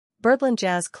Birdland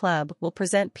Jazz Club will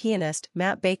present pianist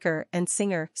Matt Baker and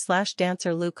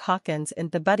singer/dancer Luke Hawkins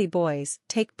and the Buddy Boys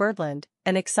Take Birdland,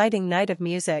 an exciting night of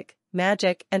music,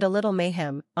 magic and a little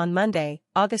mayhem, on Monday,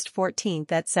 August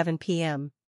 14th at 7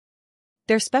 p.m.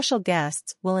 Their special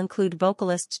guests will include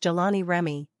vocalists JELANI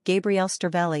REMY, Gabrielle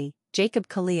Stravelli, Jacob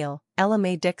KHALIL, Ella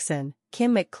Mae Dixon,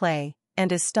 Kim McClay,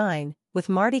 and Is Stein, with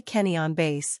Marty Kenny on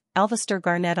bass, Alvester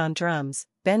Garnett on drums,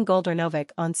 Ben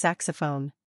Goldernovic on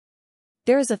saxophone.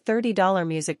 There is a $30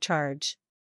 music charge.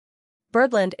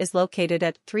 Birdland is located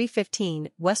at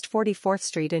 315 West 44th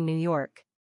Street in New York.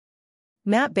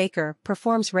 Matt Baker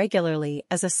performs regularly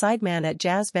as a sideman at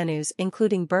jazz venues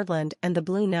including Birdland and the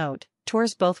Blue Note,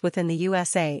 tours both within the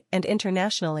USA and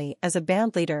internationally as a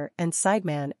bandleader and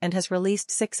sideman, and has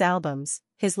released 6 albums,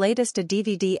 his latest a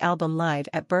DVD album live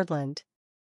at Birdland.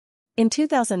 In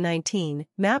 2019,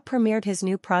 Matt premiered his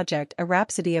new project A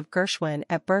Rhapsody of Gershwin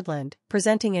at Birdland,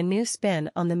 presenting a new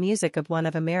spin on the music of one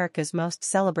of America's most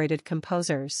celebrated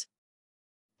composers.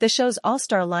 The show's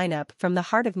all-star lineup from the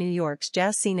heart of New York's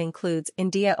jazz scene includes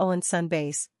India Owens on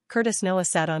bass, Curtis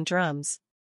Nowosad on drums,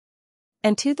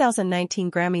 and 2019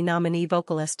 Grammy nominee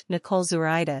vocalist Nicole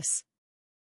Zuraitis.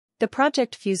 The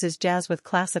project fuses jazz with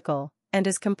classical, and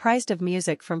is comprised of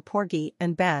music from Porgy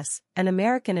and Bess, An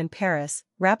American in Paris,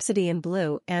 Rhapsody in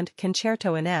Blue and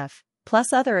Concerto in F,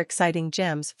 plus other exciting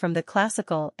gems from the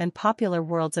classical and popular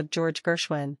worlds of George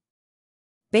Gershwin.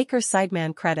 Baker's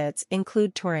sideman credits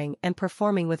include touring and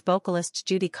performing with vocalists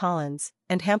Judy Collins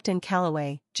and Hampton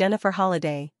Callaway, Jennifer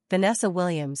Holliday, Vanessa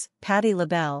Williams, Patti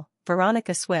LaBelle,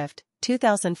 Veronica Swift,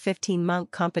 2015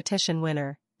 Monk Competition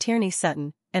winner, Tierney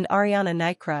Sutton, and Ariana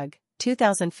Nykrug,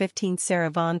 2015 Sarah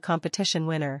Vaughan Competition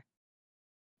winner.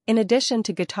 In addition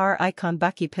to guitar icon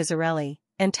Bucky Pizzarelli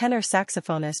and tenor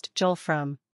saxophonist Joel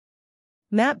Frum.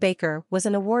 Matt Baker was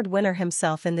an award winner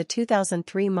himself in the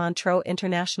 2003 Montreux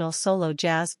International Solo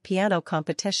Jazz Piano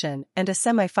Competition and a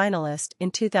semi-finalist in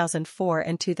 2004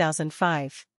 and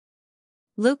 2005.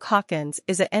 Luke Hawkins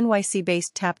is a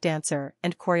NYC-based tap dancer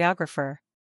and choreographer.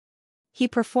 He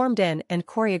performed in and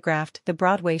choreographed the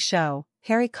Broadway show,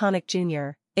 Harry Connick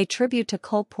Jr., a tribute to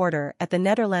Cole Porter at the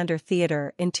Nederlander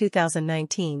Theatre in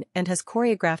 2019, and has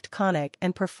choreographed Connick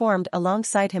and performed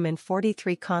alongside him in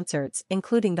 43 concerts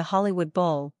including the Hollywood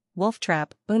Bowl, Wolf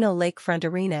Trap, Uno Lakefront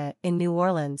Arena in New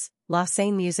Orleans, La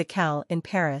Seine Musicale in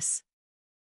Paris,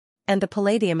 and the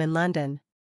Palladium in London.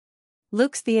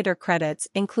 Luke's theatre credits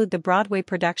include the Broadway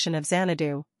production of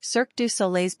Xanadu, Cirque du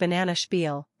Soleil's Banana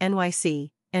Spiel,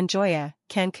 NYC, and Joya,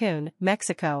 Cancun,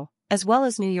 Mexico, as well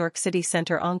as New York City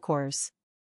Center Encores.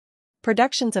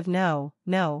 Productions of No,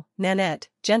 Nanette,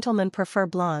 Gentlemen Prefer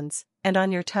Blondes, and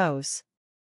On Your Toes.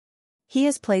 He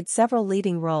has played several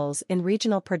leading roles in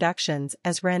regional productions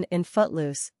as Ren in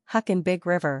Footloose, Huck in Big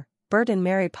River, Bert in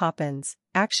Mary Poppins,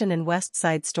 Action in West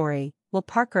Side Story, Will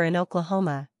Parker in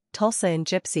Oklahoma, Tulsa in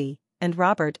Gypsy, and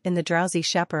Robert in The Drowsy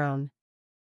Chaperone.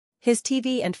 His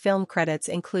TV and film credits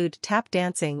include tap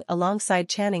dancing alongside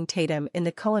Channing Tatum in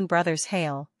the Coen Brothers'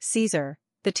 Hail, Caesar,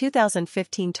 the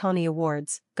 2015 Tony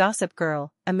Awards, Gossip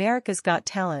Girl, America's Got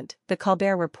Talent, The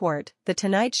Colbert Report, The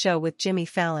Tonight Show with Jimmy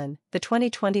Fallon, the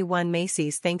 2021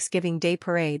 Macy's Thanksgiving Day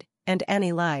Parade, and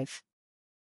Annie Live.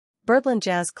 Birdland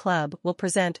Jazz Club will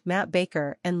present Matt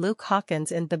Baker and Luke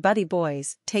Hawkins and the Buddy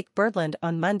Boys Take Birdland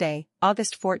on Monday,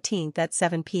 August 14th at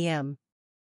 7 p.m.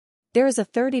 There is a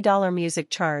 $30 music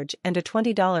charge and a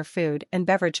 $20 food and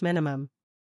beverage minimum.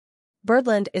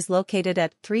 Birdland is located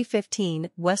at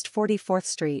 315 West 44th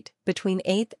Street, between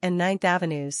 8th and 9th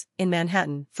Avenues, in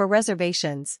Manhattan. For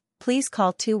reservations, please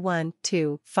call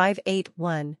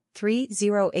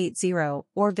 212-581-3080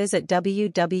 or visit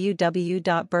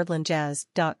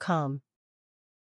www.birdlandjazz.com.